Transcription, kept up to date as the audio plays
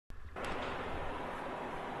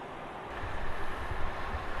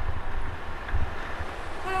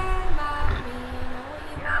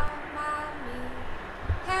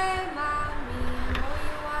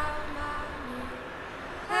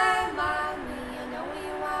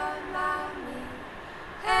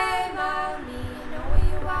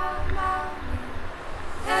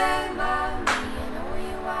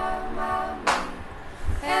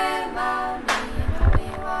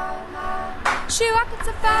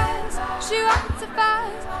fast, she walking so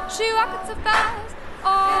fast, she walking so fast.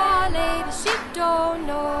 Oh, lady, she don't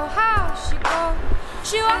know how she goes.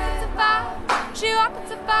 She walking so fast, she walking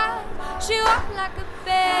so fast, she walking like a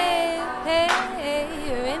babe.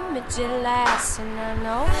 Her image it lasts, and I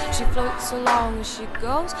know she floats so long as she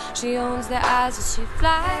goes. She owns the eyes as she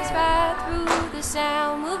flies right through the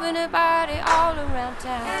sound, moving her body all around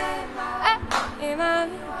town. Hey,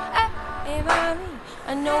 mommy, hey, mommy,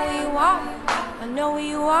 I know what you want, I know what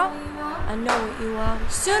you want, I know what you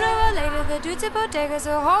want. Sooner or later the dudes at bodegas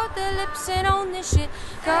will hold their lips and own this shit,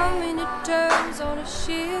 coming to terms on a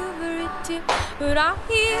shivery tip. But I'm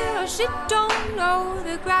here, oh, she don't know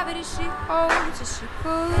the gravity she holds as she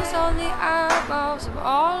pulls on the eyeballs of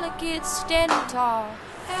all the kids standing tall.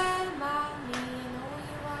 Hey, mommy, I know what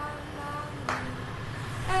you want, mommy.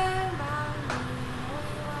 Hey, mommy, I know what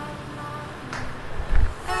you want, mommy.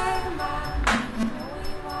 Hey, mommy, I know what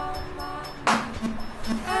you want, mommy.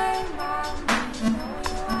 Hey, mommy, I know what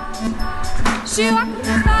you want, mommy. She walking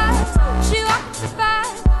so fast, she walking so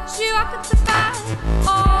fast, she walking so fast.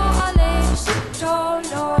 Oh, lady, she don't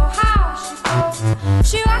know how she goes.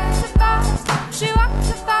 She walking so fast, she walking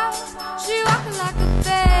so fast, she walking like a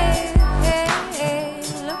babe. Hey,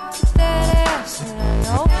 look at that ass, and I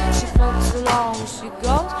know she floats along as she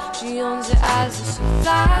goes. She owns her eyes as she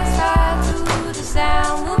flies right through the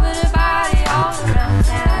sound, moving her body all around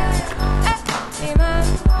town. Hey,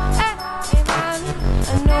 mommy, hey, mommy,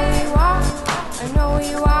 I know you are, I know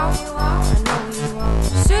you are, I know you are.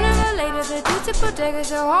 Sooner or later the dudes at bodegas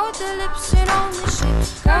will hold their lips and own the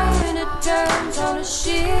shit, coming to terms on a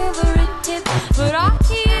shivery tip. But I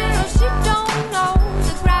hear her, she don't know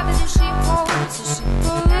the gravity she holds as she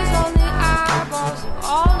pulls on the eyeballs of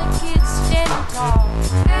all the kids standing tall.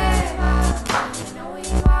 Hey, mommy, I know what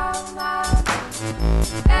you are, mommy.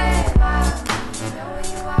 Hey, mommy, I know what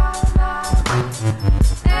you are, mommy.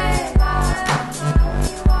 Hey, mommy, I know what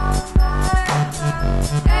you are, mommy.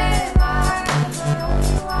 Hey, mommy, I know what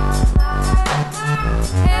you are, mommy.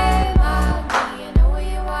 Hey, mommy, I know what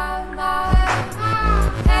you are, mommy.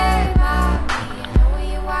 Hey, mommy, I know what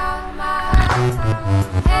you are, mommy.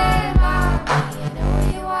 Hey, mommy, I know what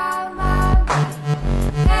you are, mommy.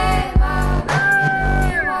 Hey, mommy, I know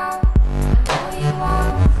you are, I know you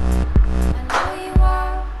are, I know you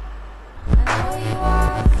are, I know you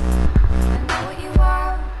are, I know you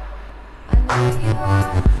are, I know you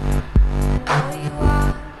are.